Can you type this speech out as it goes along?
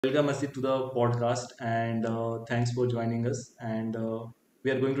Welcome Asit to the podcast and thanks for joining us. And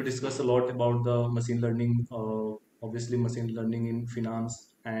we are going to discuss a lot about the machine learning, obviously machine learning in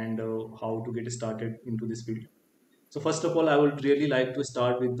finance and how to get started into this field. So first of all, I would really like to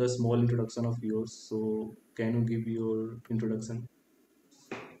start with the small introduction of yours. So can you give your introduction?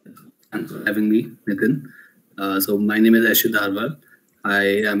 Thanks for having me, Nitin. So my name is Aishit Dharwal. I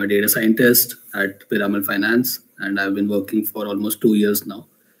am a data scientist at Piramal Finance, and I've been working for almost 2 years now.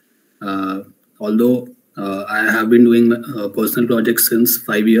 Uh, although I have been doing personal projects since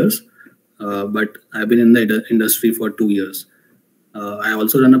 5 years, but I've been in the industry for 2 years. I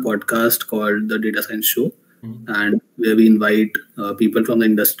also run a podcast called The Data Science Show, and where we invite people from the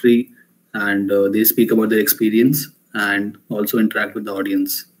industry, and they speak about their experience and also interact with the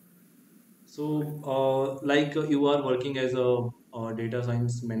audience. So, you are working as a data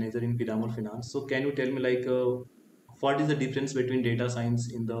science manager in Piramal Finance. So, can you tell me what is the difference between data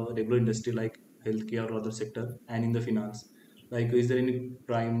science in the regular industry like healthcare or other sector and in the finance? Like, is there any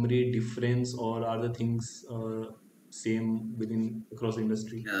primary difference or are the things same within across the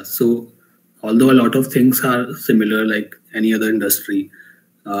industry? Yeah, so although a lot of things are similar like any other industry,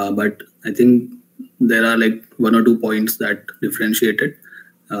 but I think there are like one or two points that differentiate it.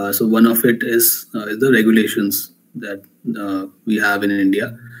 So one of it is the regulations that we have in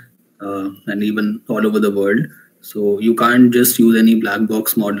India and even all over the world. So you can't just use any black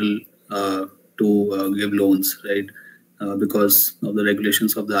box model to give loans, right? Because of the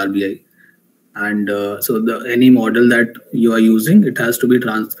regulations of the RBI. And so the any model that you are using, it has to be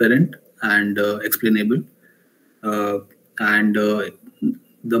transparent and explainable, uh, and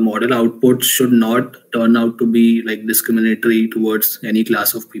the model output should not turn out to be like discriminatory towards any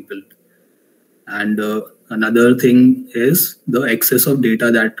class of people. And another thing is the excess of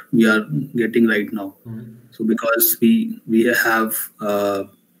data that we are getting right now. So because we have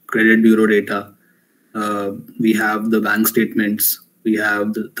credit bureau data, we have the bank statements, we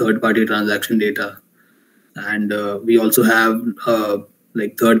have the third party transaction data, and we also have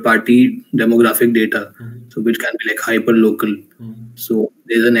like third party demographic data, so which can be like hyper local. So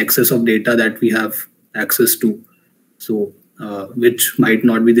there's an excess of data that we have access to, so which might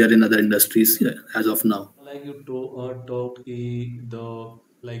not be there in other industries as of now. Like you talked, the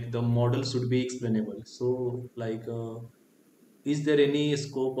the model should be explainable. So, is there any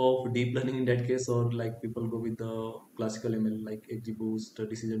scope of deep learning in that case, or like people go with the classical ML like XGBoost,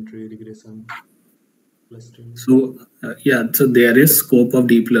 decision tree, regression, clustering? So yeah, so there is scope of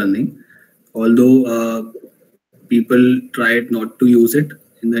deep learning, although people try not to use it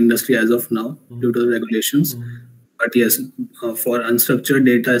in the industry as of now due to the regulations. But yes, for unstructured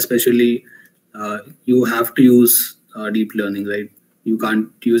data especially, you have to use deep learning, right? You can't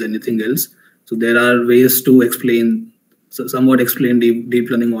use anything else. So there are ways to explain, so somewhat explain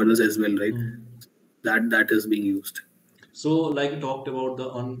deep learning models as well, right? That is being used. So, like you talked about the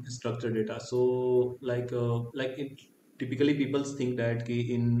unstructured data. So, typically people think that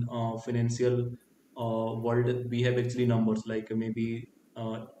in financial world we have actually numbers like maybe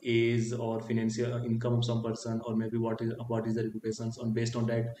age or financial income of some person, or maybe what is the reputations. On based on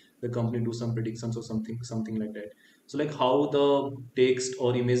that, the company do some predictions or something like that. So, like how the text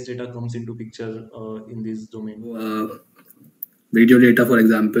or image data comes into picture in this domain. Video data, for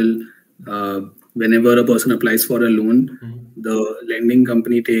example, whenever a person applies for a loan, the lending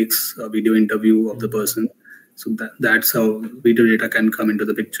company takes a video interview of the person. So that's how video data can come into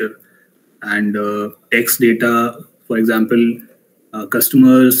the picture. And text data, for example,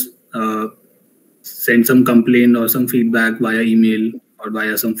 customers send some complaint or some feedback via email or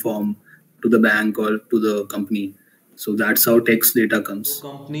via some form to the bank or to the company. So that's how text data So comes.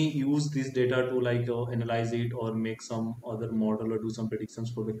 company use this data to analyze it or make some other model or do some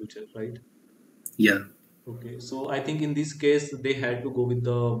predictions for the future, right? Yeah. Okay, so I think in this case they had to go with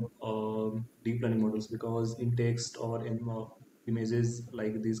the deep learning models because in text or in images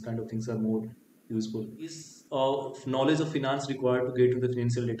like these kind of things are more useful. Is knowledge of finance required to get to the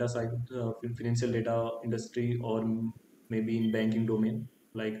financial data side, financial data industry, or maybe in banking domain?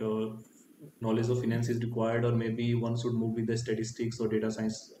 Knowledge of finance is required, or maybe one should move with the statistics or data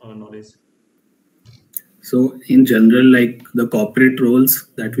science knowledge. So in general, like the corporate roles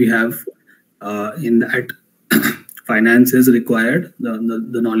that we have in that, finance is required.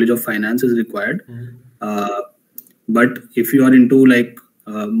 The knowledge of finance is required. Uh, but if you are into like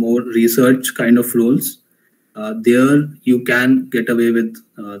more research kind of roles, there you can get away with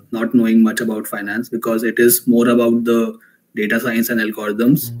not knowing much about finance because it is more about the data science and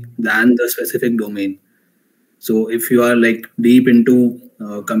algorithms than the specific domain. So if you are like deep into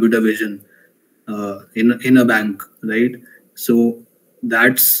computer vision in a bank, right? So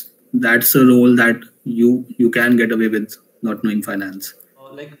that's a role that you can get away with not knowing finance.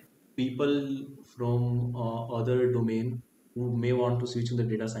 Like people from other domain who may want to switch in the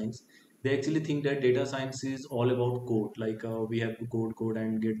data science, they actually think that data science is all about code. Like we have to code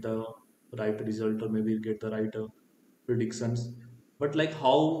and get the right result, or maybe get the right predictions. But like,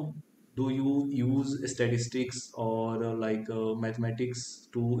 how do you use statistics or mathematics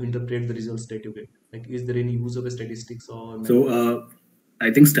to interpret the results that you get? Like, is there any use of statistics or So mathematics?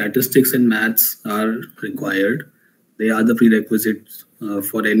 I think statistics and maths are required. They are the prerequisites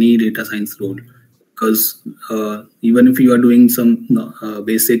for any data science role. Mm, Because even if you are doing some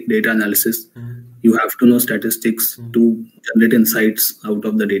basic data analysis, mm, you have to know statistics mm, to generate insights out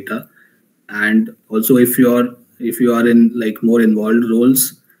of the data. And also, if you are in like more involved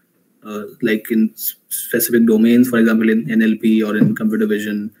roles, like in specific domains, for example, in NLP or in computer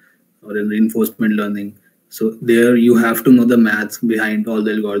vision or in reinforcement learning. So there you have to know the maths behind all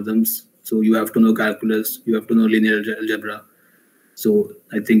the algorithms. So you have to know calculus, you have to know linear algebra. So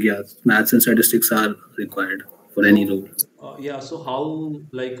I think yeah, maths and statistics are required for any So role. yeah, so how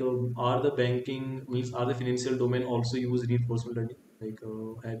are the banking means are the financial domain also use reinforcement learning? Like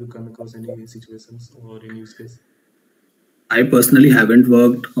have you come across any situations or any use case? I personally haven't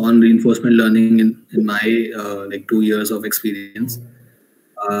worked on reinforcement learning in my like 2 years of experience. Mm,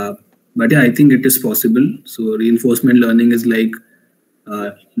 Uh, but yeah, I think it is possible. So reinforcement learning is like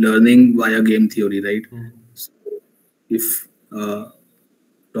learning via game theory, right? mm, So if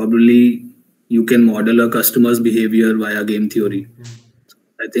probably you can model a customer's behavior via game theory, mm, mm.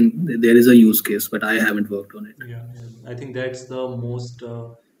 I think there is a use case, but I haven't worked on it. Yeah, I think that's the most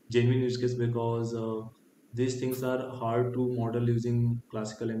genuine use case because these things are hard to model using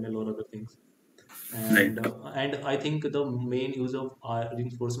classical ML or other things. Right. And I think the main use of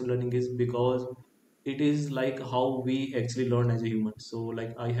reinforcement learning is because it is like how we actually learn as a human. So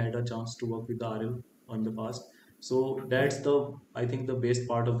like I had a chance to work with the RL in the past, so that's the, I think, the best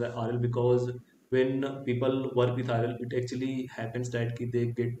part of the RL, because when people work with RL, it actually happens that they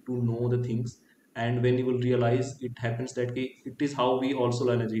get to know the things, and when you will realize, it happens that it is how we also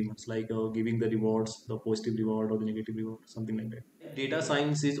learn as humans, like giving the rewards, the positive reward or the negative reward, something like that. Data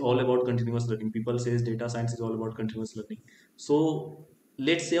science is all about continuous learning. People says data science is all about continuous learning. So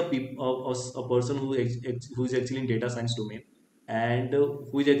let's say a person who is actually in data science domain, and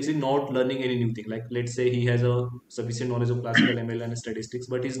who is actually not learning any new thing. Like let's say he has a sufficient knowledge of classical ML and statistics,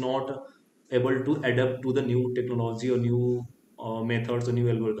 but is not able to adapt to the new technology or new methods or new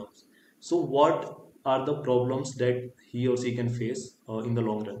algorithms. So what are the problems that he or she can face in the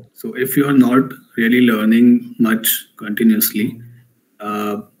long run? So if you are not really learning much continuously, Mm,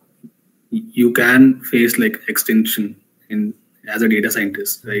 uh, you can face like extinction in as a data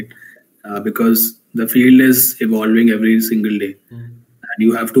scientist, right? mm, Because the field is evolving every single day, mm, and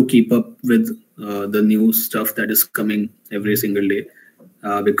you have to keep up with the new stuff that is coming every mm, single day.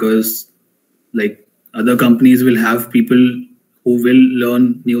 Because like other companies will have people who will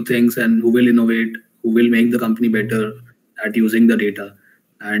learn new things and who will innovate, who will make the company better mm. at using the data.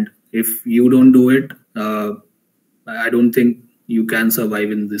 And if you don't do it, I don't think you can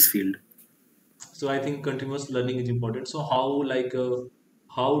survive in this field. So I think continuous learning is important. So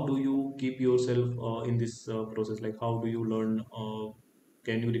how do you keep yourself in this process? Like how do you learn?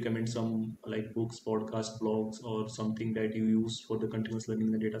 Can you recommend some like books, podcasts, blogs, or something that you use for the continuous learning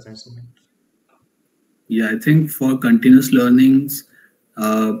in the data science domain? Yeah, I think for continuous learnings,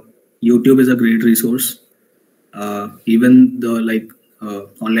 uh, YouTube is a great resource. Even the like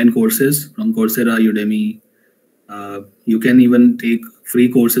online courses from Coursera, Udemy, you can even take free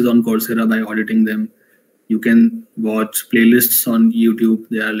courses on Coursera by auditing them. You can watch playlists on YouTube.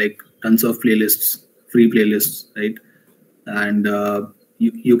 There are like tons of playlists, free playlists, right? And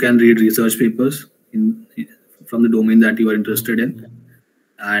you can read research papers in from the domain that you are interested Mm, in. mm.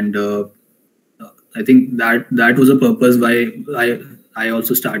 And I think that was a purpose why I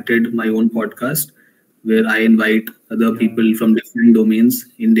also started my own podcast where I invite other Yeah. people from different domains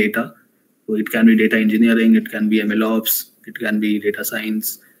in data. So it can be data engineering, it can be ML ops, it can be data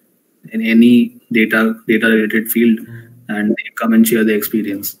science, in any data related field, Mm. and they come and share their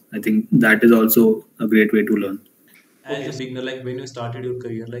experience. I think that is also a great way to learn. As a beginner, like when you started your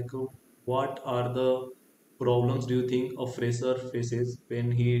career, like what are the problems do you think a fresher faces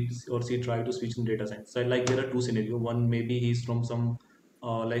when he or she try to switch in data science? So like there are two scenarios. One, maybe he's from some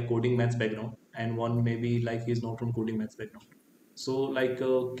like coding maths background, and one maybe like he's not from coding maths background. So like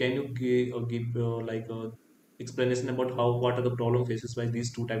can you give explanation about how what are the problem faces by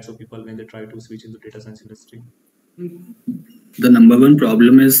these two types of people when they try to switch into data science industry? The number one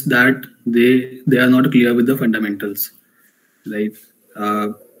problem is that they are not clear with the fundamentals, right? Uh,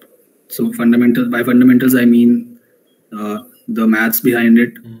 so fundamentals, by fundamentals I mean the maths behind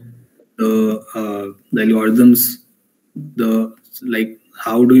it, Hmm. the algorithms, the like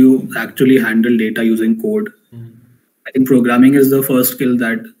how do you actually handle data using code. Hmm. I think programming is the first skill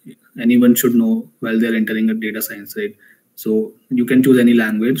that anyone should know while they're entering a data science, right? So you can choose any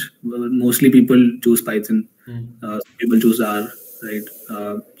language. Well, mostly people choose Python. Hmm. Some people choose R, right?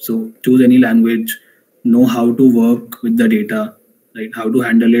 So choose any language. Know how to work with the data, right? How to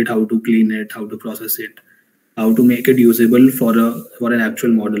handle it, how to clean it, how to process it, how to make it usable for an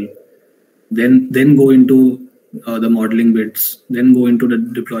actual model. Then go into the modeling bits, then go into the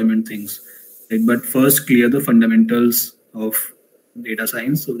deployment things, right? But first clear the fundamentals of data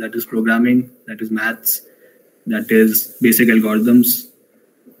science, so that is programming, that is maths, that is basic algorithms.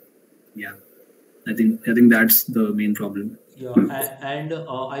 Yeah, I think that's the main problem. Yeah, and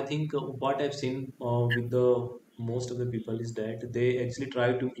I think what I've seen with the most of the people is that they actually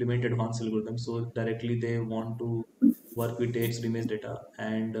try to implement advanced algorithms. So directly they want to work with text image data,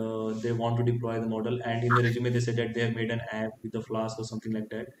 and they want to deploy the model. And in the resume, they said that they have made an app with the Flask or something like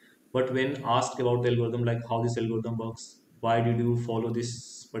that. But when asked about the algorithm, like how this algorithm works, why did you follow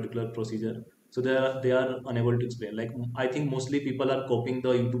this particular procedure? So they are unable to explain. Like I think mostly people are copying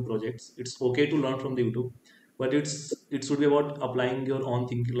the YouTube projects. It's okay to learn from the YouTube, but it should be about applying your own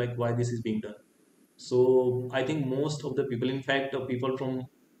thinking, like why this is being done. So I think most of the people, in fact people from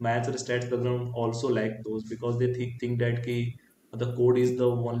maths or stats background also like those, because they think that the code is the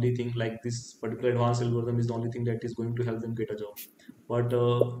only thing, like this particular advanced algorithm is the only thing that is going to help them get a job. But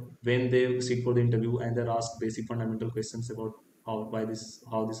when they sit for the interview and they're asked basic fundamental questions about how this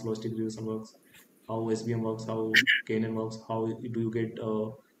logistic regression works, how SVM works, how KNN works, how do you get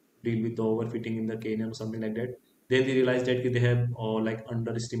deal with the overfitting in the KNN or something like that, then they realize that they have like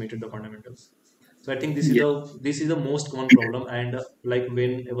underestimated the fundamentals. So I think Yeah, this is the most common problem, and like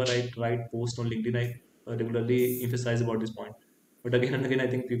whenever I write post on LinkedIn, I regularly emphasize about this point. But again and again, I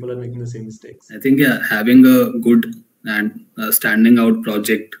think people are making the same mistakes. I think yeah, having a good and standing out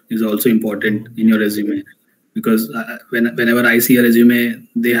project is also important in your Mm. resume, because whenever I see a resume,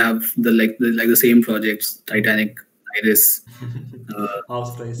 they have the same projects: Mm. Titanic, Iris, uh,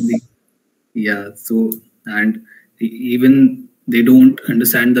 House the, price. yeah. So and even they don't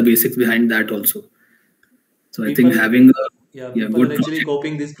understand the basics behind that also. So I think People, having a yeah, yeah people good are actually project.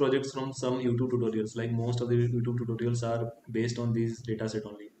 copying these projects from some YouTube tutorials. Like most of the YouTube tutorials are based on these data set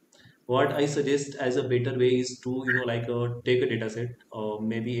only. What I suggest as a better way is to like take a data set,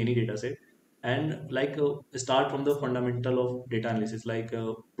 maybe any data set, and like start from the fundamental of data analysis, like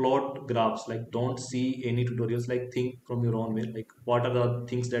plot graphs. Like don't see any tutorials, like think from your own way, like what are the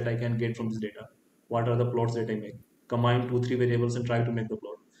things that I can get from this data, what are the plots that I make, combine two three variables and try to make the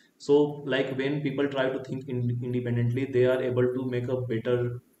plot. So like when people try to think independently, they are able to make a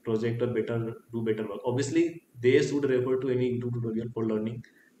better project or better do better work. Obviously they should refer to any YouTube tutorial for learning,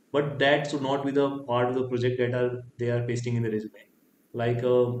 but that should not be the part of the project that are they are pasting in the resume. Like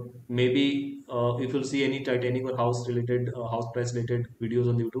maybe if you'll see any Titanic or house related house price related videos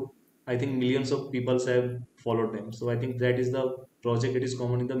on YouTube, I think millions of people have followed them. So I think that is the project that is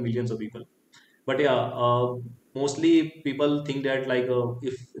common in the millions of people. But yeah, mostly people think that like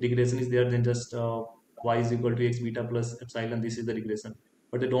if regression is there, then just y is equal to x beta plus epsilon, this is the regression.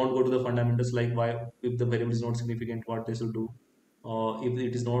 But they don't go to the fundamentals, like why, if the variable is not significant, what they should do, if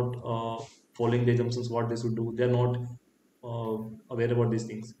it is not following the assumptions, what they should do. They're not uh, aware about these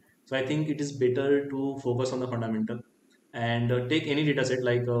things. So I think it is better to focus on the fundamental and take any data set.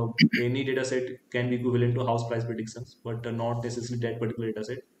 Like any data set can be equivalent to house price predictions, but not necessarily that particular data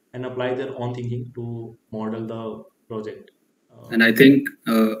set, and apply their own thinking to model the project. And I think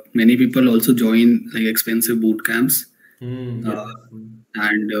many people also join like expensive boot camps, Yeah.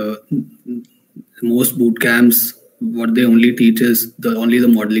 and most boot camps, what they only teach is the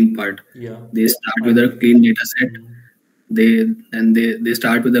modeling part. Yeah, They start I with a agree. clean data set. Mm. They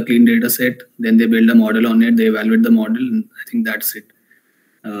start with a clean data set. Then they build a model on it. They evaluate the model. And I think that's it.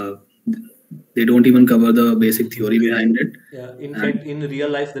 Uh, they don't even cover the basic theory behind it. Yeah, in And fact, in real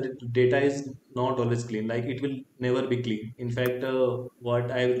life, the data is not always clean. Like it will never be clean. In fact,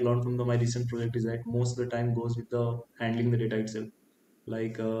 what I learned from my recent project is that most of the time goes with the handling the data itself.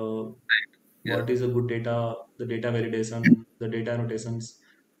 Like yeah, what is a good data, the data validation, the data annotations.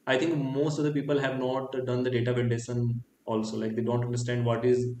 I think most of the people have not done the data validation also. Like they don't understand what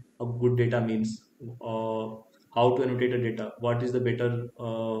is a good data means, uh, how to annotate a data, what is the better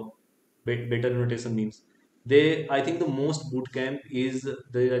annotation means. I think the most bootcamp is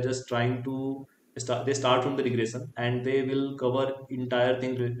they are just trying to start. They start from the regression and they will cover entire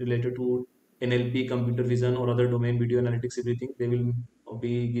thing related to NLP, computer vision, or other domain, video analytics, everything. They will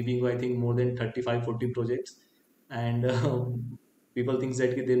be giving you, I think, more than 35, 40 projects, and people think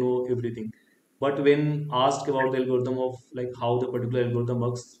that they know everything. But when asked about the algorithm of like how the particular algorithm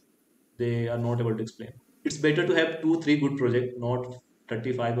works, they are not able to explain. It's better to have two, three good projects, not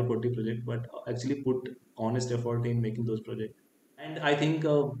 35 or 40 projects, but actually put honest effort in making those projects. And I think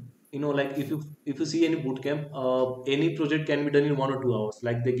like if you see any bootcamp, any project can be done in 1 or 2 hours.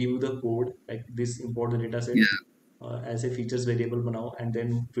 Like they give you the code, like this import the data set Yeah. as a features variable for now, and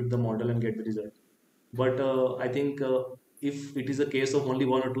then fit the model and get the result. But I think if it is a case of only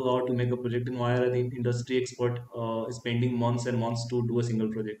 1 or 2 hours to make a project, then why are the industry expert spending months and months to do a single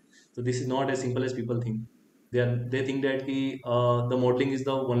project? So this is not as simple as people think. They think that the modeling is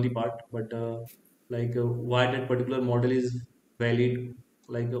the only part, but why that particular model is valid?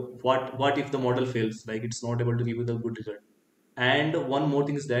 What if the model fails? Like it's not able to give you the good result. And one more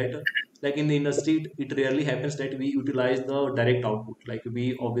thing is that, like in the industry, it rarely happens that we utilize the direct output. Like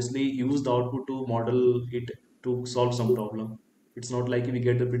we obviously use the output to model it to solve some problem. It's not like we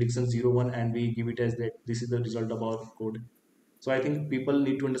get the prediction 0, 1 and we give it as that this is the result of our code. So I think people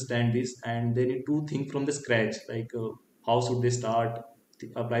need to understand this and they need to think from the scratch, like how should they start,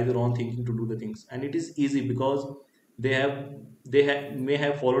 apply their own thinking to do the things. And it is easy because they have may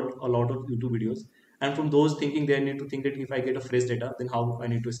have followed a lot of YouTube videos, and from those thinking they need to think that if I get a fresh data, then how I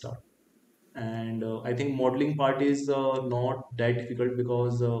need to start. And I think modeling part is not that difficult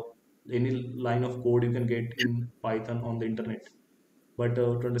because any line of code you can get in Python on the internet, but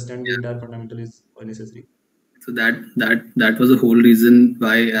to understand the entire fundamental is necessary. So that was the whole reason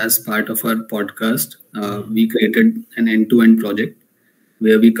why, as part of our podcast, Mhm. we created an end-to-end project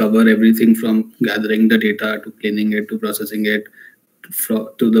where we cover everything from gathering the data to cleaning it to processing it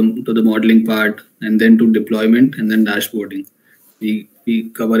to the modeling part, and then to deployment and then dashboarding. We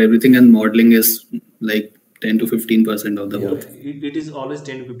cover everything, and modeling is like 10 to 15% of the Yeah, whole. it is always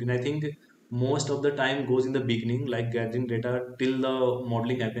 10 to 15. I think most of the time goes in the beginning, like gathering data till the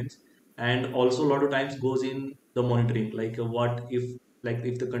modeling happens. And also a lot of times goes in the monitoring, like what if, like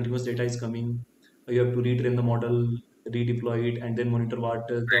if the continuous data is coming, you have to retrain the model, redeploy it, and then monitor what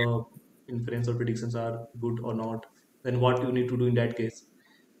the inference or predictions are good or not. Then what you need to do in that case.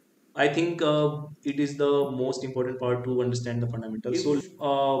 I think it is the most important part to understand the fundamentals. So, if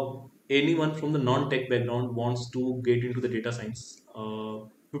anyone from the non-tech background wants to get into the data science,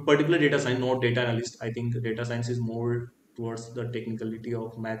 particular data science, not data analyst, I think data science is more towards the technicality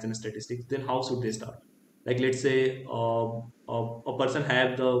of maths and statistics. Then how should they start? Like let's say a person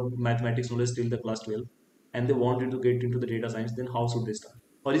have the mathematics knowledge till the class 12, and they wanted to get into the data science. Then how should they start?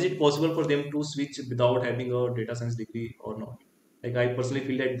 Or is it possible for them to switch without having a data science degree or not? Like I personally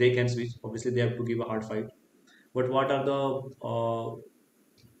feel that they can switch. Obviously, they have to give a hard fight. But what are the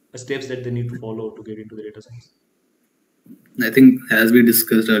steps that they need to follow to get into the data science? I think, as we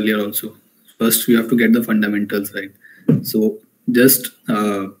discussed earlier, also, first you have to get the fundamentals right. So just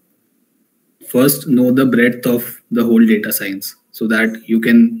first know the breadth of the whole data science so that you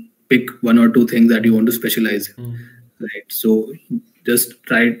can pick one or two things that you want to specialize in, Hmm. right? So just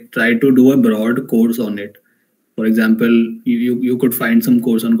try to do a broad course on it. For example, you could find some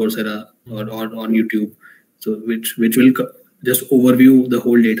course on Coursera or Hmm. on YouTube, so which will just overview the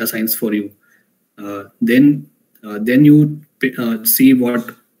whole data science for you. Then you see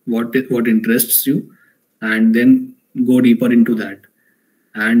what interests you, and then go deeper into that.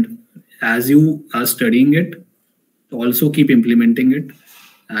 And as you are studying it, also keep implementing it,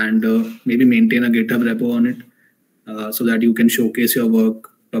 and maybe maintain a GitHub repo on it, so that you can showcase your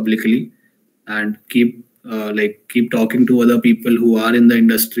work publicly, and keep talking to other people who are in the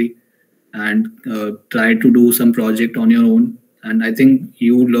industry, and try to do some project on your own. And I think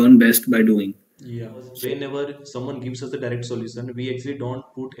you learn best by doing. Yeah, So whenever someone gives us the direct solution, we actually don't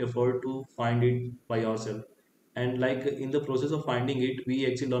put effort to find it by ourselves. And like in the process of finding it, we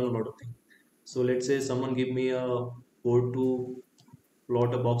actually learn a lot of things. So let's say someone give me a code to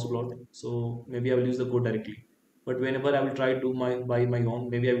plot a box plot. So maybe I will use the code directly. But whenever I will try to do my by my own,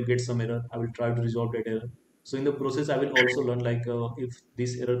 maybe I will get some error. I will try to resolve that error. So in the process, I will also learn like if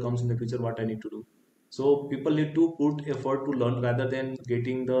this error comes in the future, what I need to do. So people need to put effort to learn rather than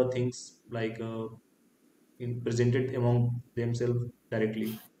getting the things like presented among themselves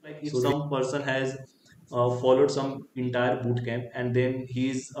directly. Like if so some person has followed some entire boot camp and then he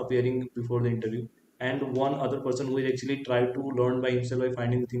is appearing before the interview, and one other person who is actually tried to learn by himself by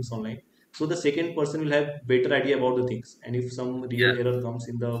finding the things online. So the second person will have better idea about the things, and if some yeah, real error comes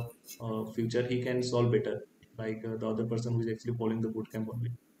in the future, he can solve better, like the other person who is actually following the boot camp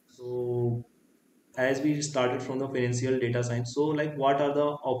only. So as we started from the financial data science, so like what are the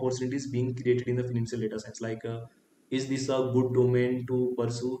opportunities being created in the financial data science? Like, is this a good domain to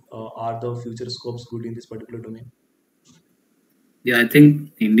pursue? Are the future scopes good in this particular domain? Yeah, I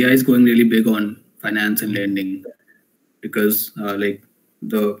think India is going really big on finance and Mm, lending because like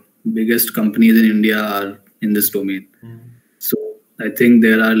the biggest companies in India are in this domain. mm, So I think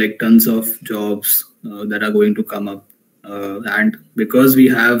there are like tons of jobs that are going to come up, and because we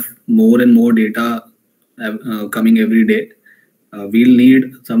have more and more data coming every day, we'll need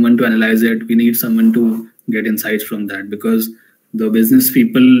someone to analyze it. We need someone to get insights from that because the business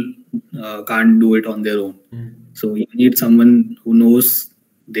people can't do it on their own. mm, So you need someone who knows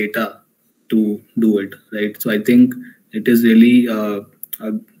data to do it, right? So I think it is really a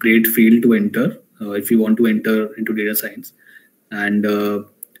great field to enter if you want to enter into data science. And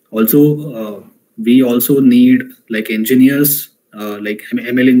also, we also need like engineers, like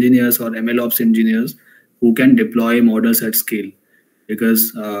ML engineers or ML ops engineers who can deploy models at scale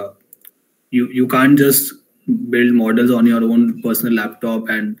because you can't just build models on your own personal laptop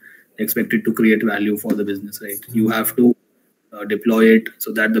and expect it to create value for the business, right? You have mm. to deploy it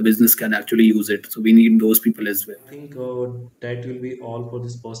so that the business can actually use it. So we need those people as well. I think that will be all for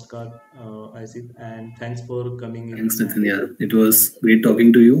this postcard, Isaac, and thanks for coming in. Thanks, Nathan. And Yeah, it was great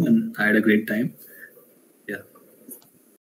talking to you, and I had a great time.